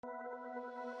Hello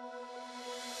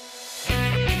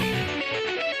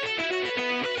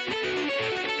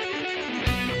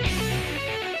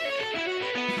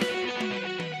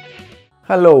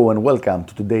and welcome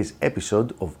to today's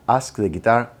episode of Ask the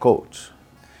Guitar Coach.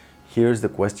 Here's the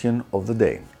question of the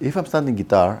day. If I'm standing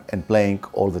guitar and playing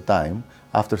all the time,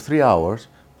 after 3 hours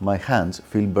my hands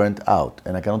feel burnt out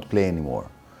and I cannot play anymore.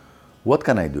 What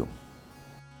can I do?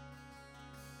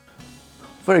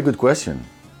 Very good question.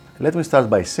 Let me start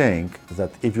by saying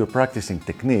that if you're practicing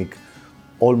technique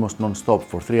almost non-stop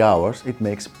for 3 hours, it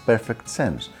makes perfect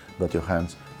sense that your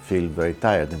hands feel very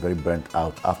tired and very burnt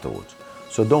out afterwards.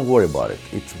 So don't worry about it,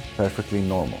 it's perfectly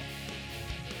normal.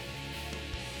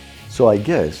 So I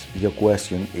guess your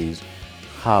question is,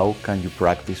 how can you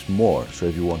practice more? So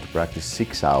if you want to practice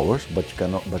 6 hours, but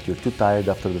you're too tired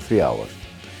after the 3 hours.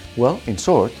 Well, in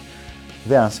short,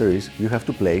 the answer is you have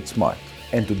to play it smart.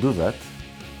 And to do that,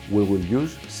 we will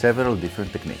use several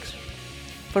different techniques.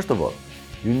 First of all,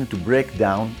 you need to break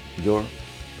down your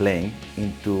playing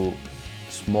into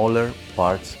smaller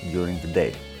parts during the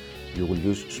day. You will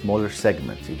use smaller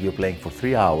segments. If you're playing for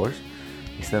 3 hours,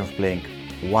 instead of playing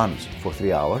once for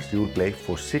 3 hours, you will play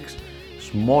for 6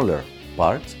 smaller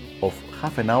parts of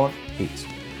half an hour each.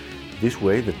 This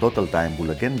way, the total time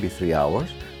will again be 3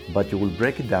 hours, but you will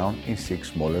break it down in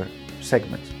 6 smaller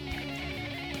segments.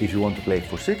 If you want to play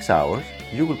for 6 hours,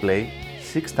 you will play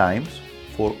 6 times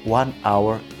for 1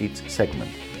 hour each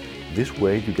segment. This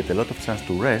way, you get a lot of chance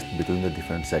to rest between the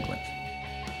different segments.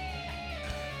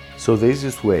 So the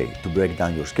easiest way to break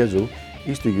down your schedule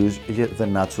is to use the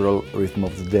natural rhythm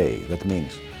of the day. That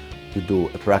means you do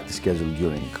a practice schedule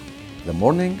during the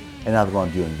morning, another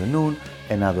one during the noon,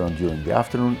 another one during the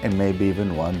afternoon, and maybe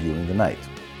even one during the night.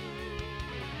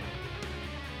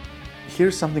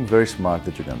 Here's something very smart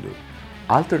that you can do.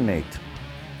 Alternate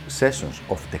sessions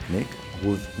of technique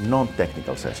with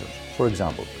non-technical sessions. For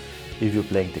example, if you're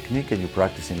playing technique and you're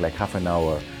practicing like half an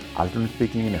hour alternate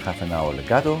picking and a half an hour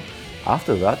legato,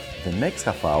 after that, the next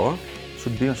half hour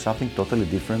should be on something totally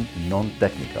different,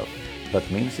 non-technical. That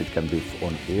means it can be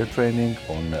on ear training,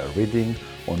 on reading,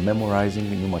 on memorizing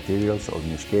new materials or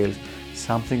new scales,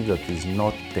 something that is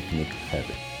not technique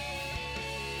heavy.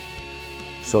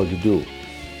 So you do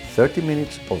 30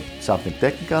 minutes of something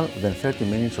technical, then 30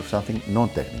 minutes of something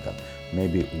non-technical.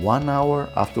 Maybe 1 hour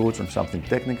afterwards on something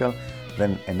technical,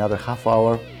 then another half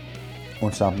hour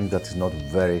on something that is not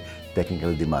very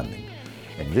technically demanding.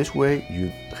 And this way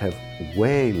you have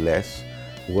way less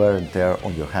wear and tear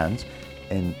on your hands,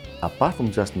 and apart from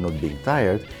just not being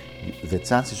tired, the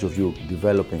chances of you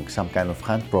developing some kind of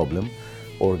hand problem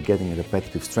or getting a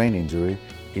repetitive strain injury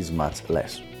is much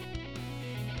less.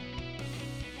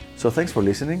 So thanks for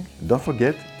listening. Don't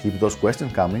forget, keep those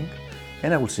questions coming,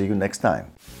 and I will see you next time.